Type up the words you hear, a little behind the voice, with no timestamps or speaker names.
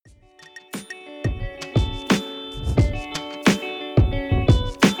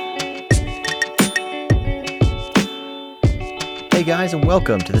guys, and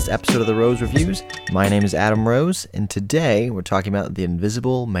welcome to this episode of the Rose Reviews. My name is Adam Rose, and today we're talking about The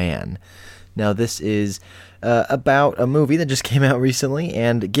Invisible Man. Now, this is about a movie that just came out recently,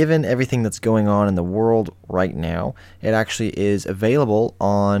 and given everything that's going on in the world right now, it actually is available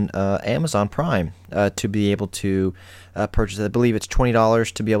on Amazon Prime to be able to purchase it. I believe it's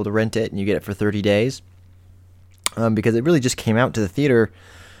 $20 to be able to rent it, and you get it for 30 days. Because it really just came out to the theater,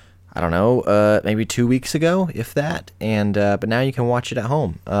 I don't know, maybe 2 weeks ago, if that, and but now you can watch it at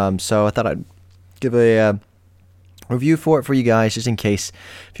home. So I thought I'd give a review for it for you guys, just in case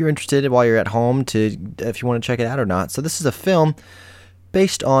if you're interested while you're at home if you want to check it out or not. So this is a film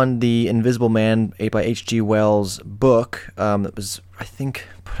based on The Invisible Man by H.G. Wells' book that was, I think,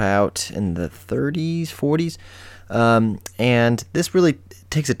 put out in the 30s, 40s, and this really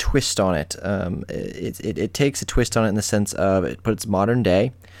takes a twist on it. It takes a twist on it in the sense of it puts modern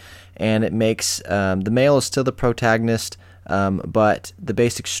day, and it makes the male is still the protagonist, but the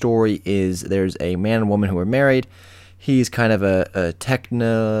basic story is there's a man and woman who are married. He's kind of a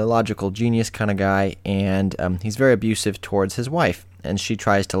technological genius kind of guy, and he's very abusive towards his wife, and she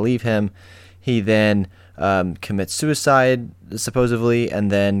tries to leave him. He then commits suicide, supposedly, and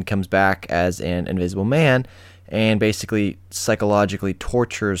then comes back as an invisible man and basically psychologically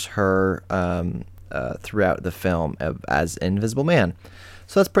tortures her throughout the film as an invisible man.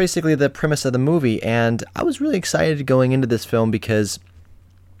 So that's basically the premise of the movie, and I was really excited going into this film because,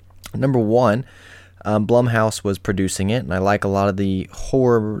 number one, Blumhouse was producing it, and I like a lot of the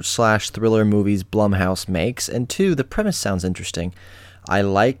horror/thriller movies Blumhouse makes, and two, the premise sounds interesting. I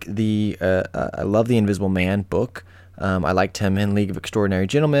like I love the Invisible Man book. I liked him in League of Extraordinary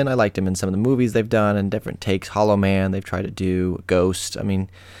Gentlemen. I liked him in some of the movies they've done and different takes. Hollow Man, they've tried to do Ghost. I mean,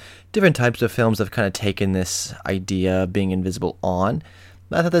 different types of films have kind of taken this idea of being invisible on.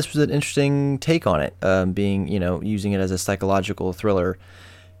 I thought this was an interesting take on it, using it as a psychological thriller.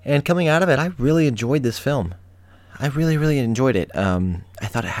 And coming out of it, I really enjoyed this film. I really, really enjoyed it. I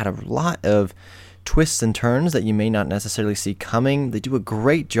thought it had a lot of twists and turns that you may not necessarily see coming. They do a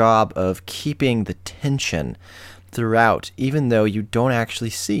great job of keeping the tension throughout, even though you don't actually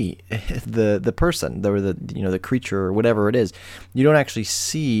see the person, the creature or whatever it is. You don't actually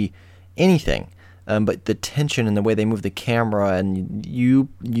see anything. But the tension and the way they move the camera and you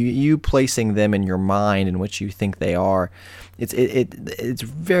placing them in your mind in which you think they are, it's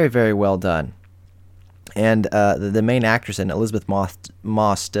very, very well done. And the main actress in Elisabeth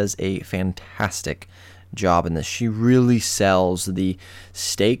Moss does a fantastic job in this. She really sells the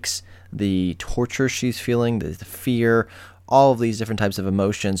stakes, the torture she's feeling, the fear, all of these different types of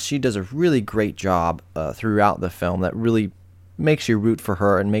emotions. She does a really great job throughout the film that really makes you root for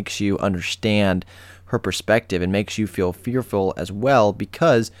her and makes you understand her perspective and makes you feel fearful as well,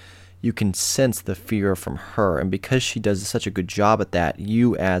 because you can sense the fear from her, and because she does such a good job at that,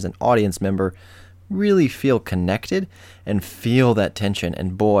 you as an audience member really feel connected and feel that tension.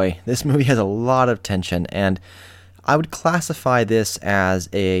 And boy, this movie has a lot of tension, and I would classify this as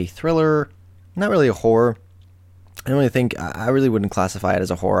a thriller, not really a horror. I really wouldn't classify it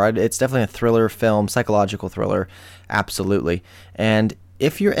as a horror. It's definitely a thriller film, psychological thriller, absolutely. And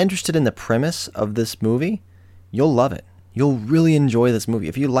if you're interested in the premise of this movie, you'll love it. You'll really enjoy this movie.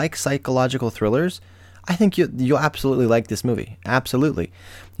 If you like psychological thrillers, I think you'll absolutely like this movie. Absolutely.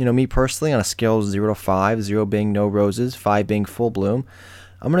 Me personally, on a scale of 0 to 5, 0 being no roses, 5 being full bloom,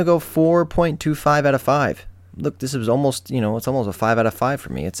 I'm going to go 4.25 out of 5. Look, this is almost, it's almost a 5 out of 5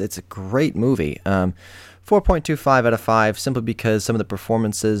 for me. It's a great movie. 4.25 out of 5, simply because some of the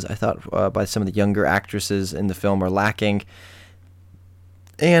performances, I thought, by some of the younger actresses in the film are lacking.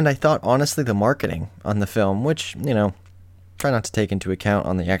 And I thought, honestly, the marketing on the film, which, try not to take into account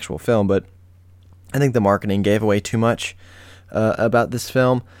on the actual film, but I think the marketing gave away too much about this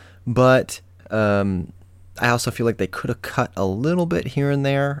film. But I also feel like they could have cut a little bit here and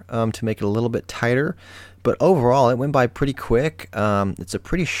there to make it a little bit tighter. But overall, it went by pretty quick. It's a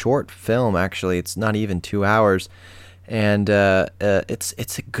pretty short film, actually. It's not even 2 hours, and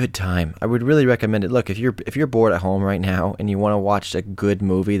it's a good time. I would really recommend it. Look, if you're bored at home right now and you want to watch a good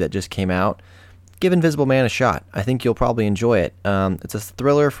movie that just came out, give Invisible Man a shot. I think you'll probably enjoy it. It's a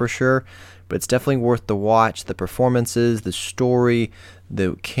thriller for sure, but it's definitely worth the watch. The performances, the story,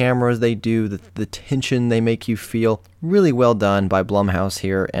 the cameras they do, the tension they make you feel, really well done by Blumhouse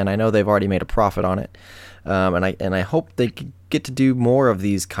here, and I know they've already made a profit on it. And I hope they get to do more of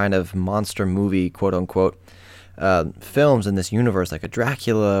these kind of monster movie, quote unquote, films in this universe, like a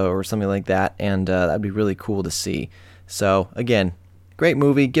Dracula or something like that, and that'd be really cool to see. So again, great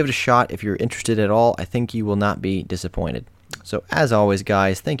movie. Give it a shot if you're interested at all. I think you will not be disappointed. So as always,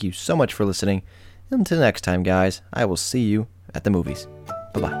 guys, thank you so much for listening. Until next time, guys, I will see you at the movies.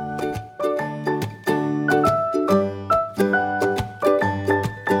 Bye-bye.